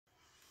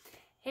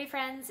Hey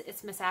friends,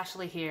 it's Miss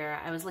Ashley here.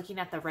 I was looking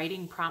at the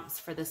writing prompts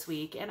for this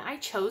week and I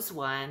chose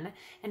one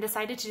and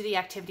decided to do the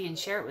activity and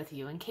share it with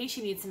you in case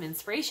you need some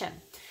inspiration.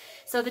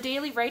 So the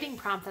daily writing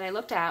prompt that I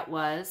looked at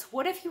was,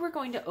 what if you were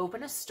going to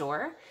open a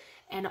store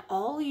and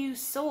all you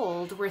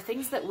sold were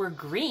things that were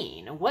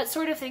green? What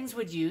sort of things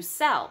would you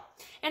sell?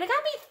 And it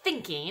got me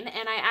thinking,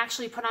 and I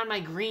actually put on my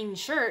green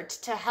shirt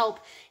to help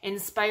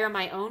inspire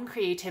my own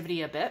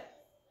creativity a bit.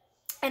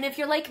 And if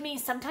you're like me,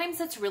 sometimes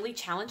it's really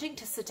challenging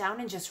to sit down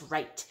and just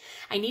write.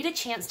 I need a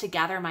chance to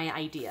gather my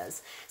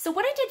ideas. So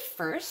what I did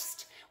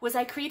first was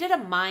I created a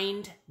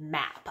mind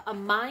map. A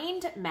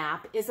mind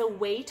map is a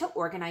way to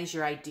organize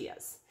your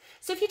ideas.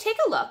 So if you take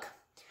a look,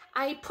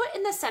 I put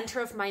in the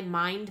center of my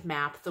mind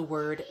map the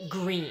word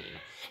green.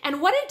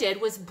 And what I did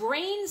was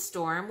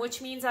brainstorm,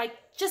 which means I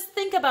just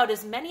think about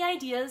as many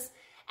ideas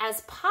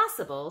as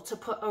possible to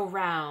put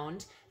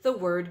around the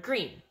word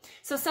green.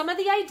 So some of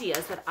the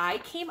ideas that I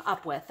came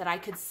up with that I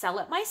could sell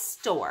at my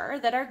store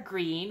that are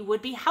green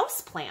would be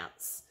house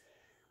plants.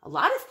 A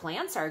lot of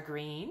plants are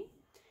green.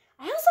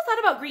 I also thought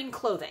about green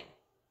clothing.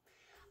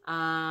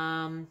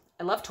 I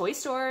love toy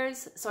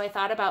stores, so I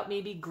thought about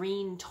maybe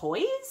green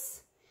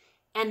toys.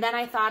 And then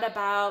I thought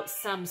about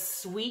some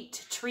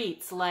sweet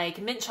treats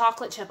like mint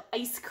chocolate chip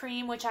ice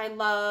cream, which I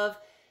love,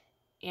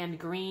 and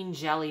green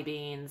jelly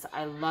beans.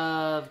 I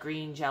love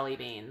green jelly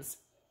beans.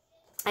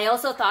 I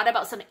also thought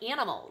about some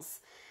animals.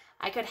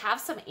 I could have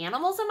some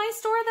animals in my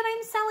store that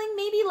I'm selling,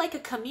 maybe like a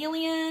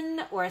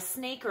chameleon or a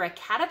snake or a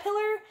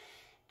caterpillar.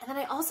 And then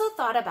I also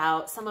thought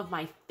about some of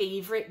my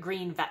favorite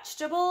green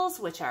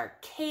vegetables, which are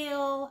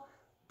kale,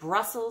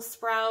 Brussels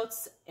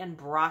sprouts, and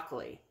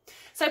broccoli.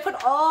 So I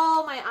put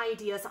all my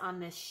ideas on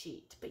this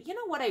sheet. But you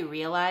know what I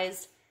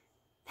realized?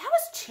 That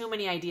was too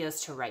many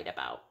ideas to write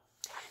about.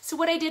 So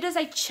what I did is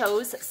I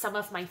chose some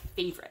of my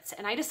favorites,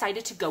 and I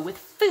decided to go with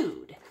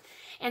food.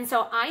 And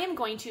so I am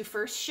going to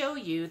first show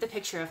you the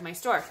picture of my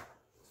store.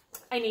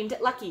 I named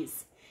it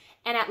Lucky's.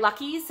 And at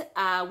Lucky's,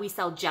 we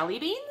sell jelly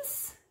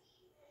beans,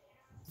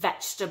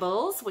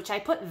 vegetables, which I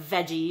put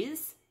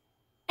veggies,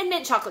 and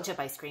mint chocolate chip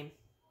ice cream.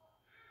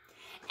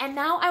 And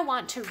now I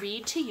want to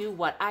read to you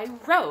what I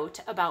wrote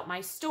about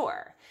my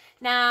store.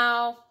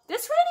 Now,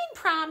 this writing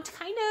prompt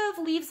kind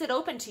of leaves it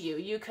open to you.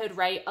 You could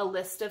write a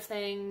list of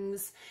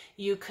things.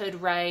 You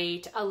could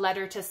write a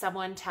letter to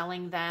someone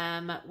telling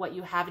them what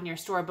you have in your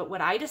store. But what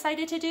I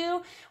decided to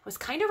do was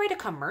kind of write a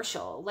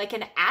commercial, like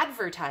an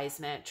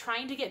advertisement,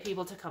 trying to get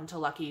people to come to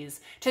Lucky's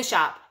to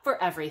shop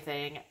for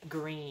everything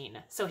green.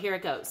 So here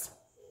it goes.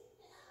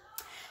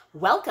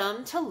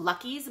 Welcome to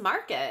Lucky's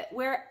Market,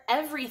 where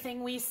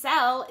everything we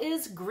sell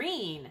is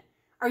green.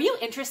 Are you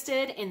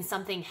interested in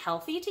something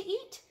healthy to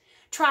eat?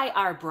 Try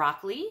our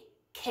broccoli,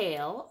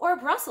 kale, or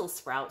Brussels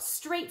sprouts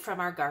straight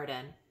from our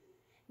garden.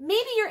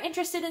 Maybe you're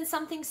interested in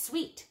something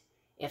sweet.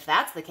 If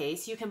that's the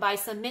case, you can buy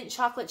some mint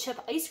chocolate chip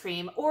ice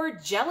cream or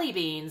jelly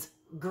beans,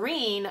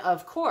 green,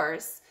 of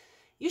course.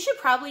 You should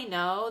probably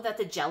know that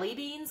the jelly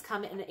beans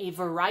come in a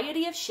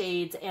variety of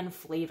shades and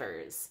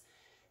flavors.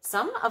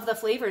 Some of the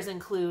flavors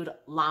include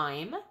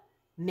lime,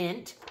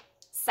 mint,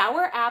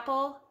 sour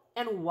apple,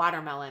 and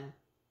watermelon.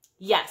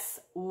 Yes,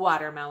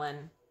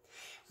 watermelon.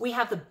 We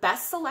have the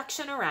best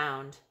selection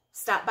around.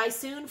 Stop by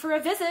soon for a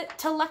visit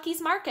to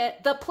Lucky's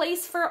Market, the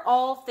place for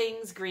all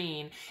things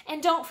green.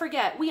 And don't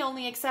forget, we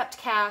only accept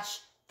cash,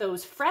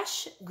 those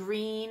fresh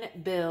green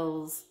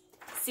bills.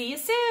 See you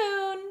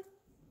soon.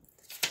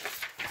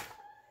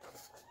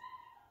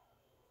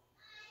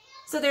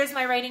 So there's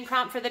my writing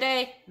prompt for the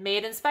day. May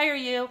it inspire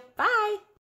you. Bye.